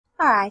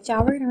Alright, y'all,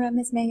 we're going to run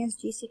Miss Megan's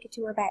Juicy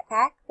Couture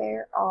backpack.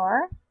 There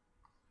are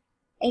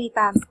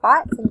 85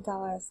 spots and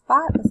 $1 a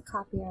spot. Let's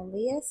copy our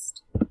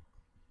list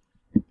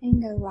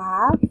and go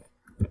live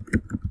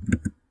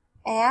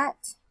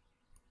at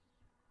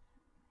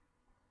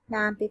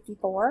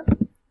 9:54.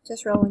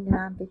 Just rolling to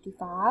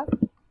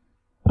 9:55.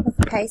 Let's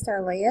paste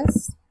our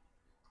list.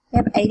 We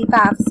have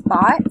 85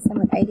 spots, and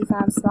with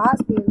 85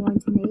 spots, we are going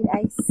to need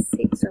a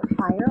 6 or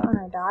higher on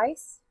our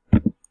dice.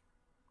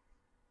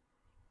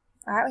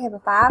 Alright, we have a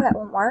 5, that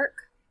won't work.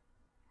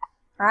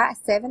 Alright, a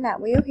 7,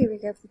 that will. Here we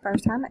go for the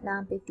first time at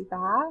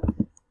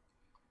 9:55.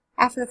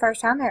 After the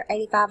first time, there are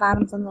 85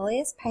 items on the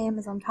list. Pam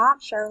is on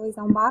top, Shirley's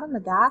on bottom. The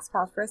dice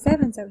calls for a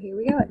 7, so here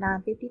we go at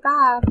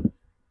 9:55.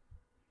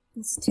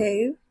 It's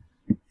 2,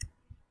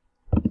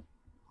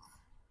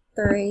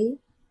 3,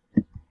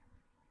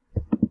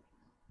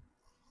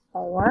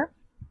 4,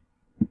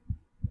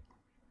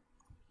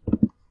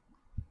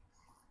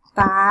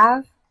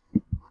 5,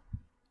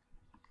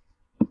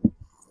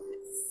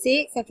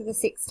 6. After the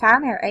 6th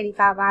time, there are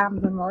 85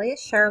 items on the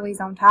list.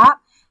 Shirley's on top,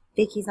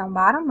 Vicky's on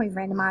bottom. We've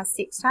randomized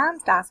 6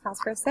 times. Dice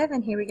calls for a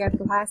 7. Here we go for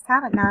the last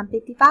time at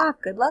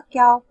 9:55. Good luck,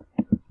 y'all.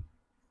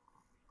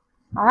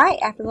 Alright,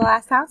 after the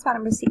last time, spot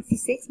number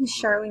 66, Miss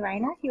Shirley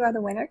Rayner. You are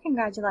the winner.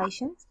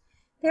 Congratulations.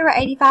 There were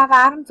 85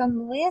 items on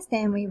the list,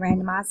 and we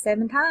randomized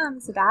 7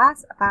 times. The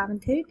dice, a 5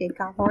 and 2, did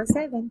call for a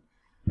 7.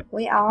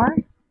 We are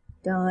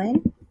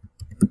done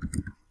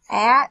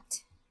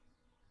at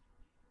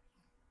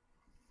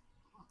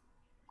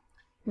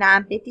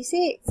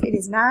 9:56. It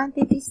is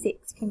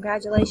 9:56.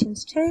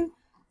 Congratulations to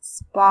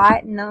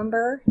spot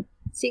number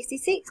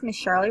 66, Miss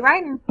Shirley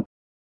Rayner.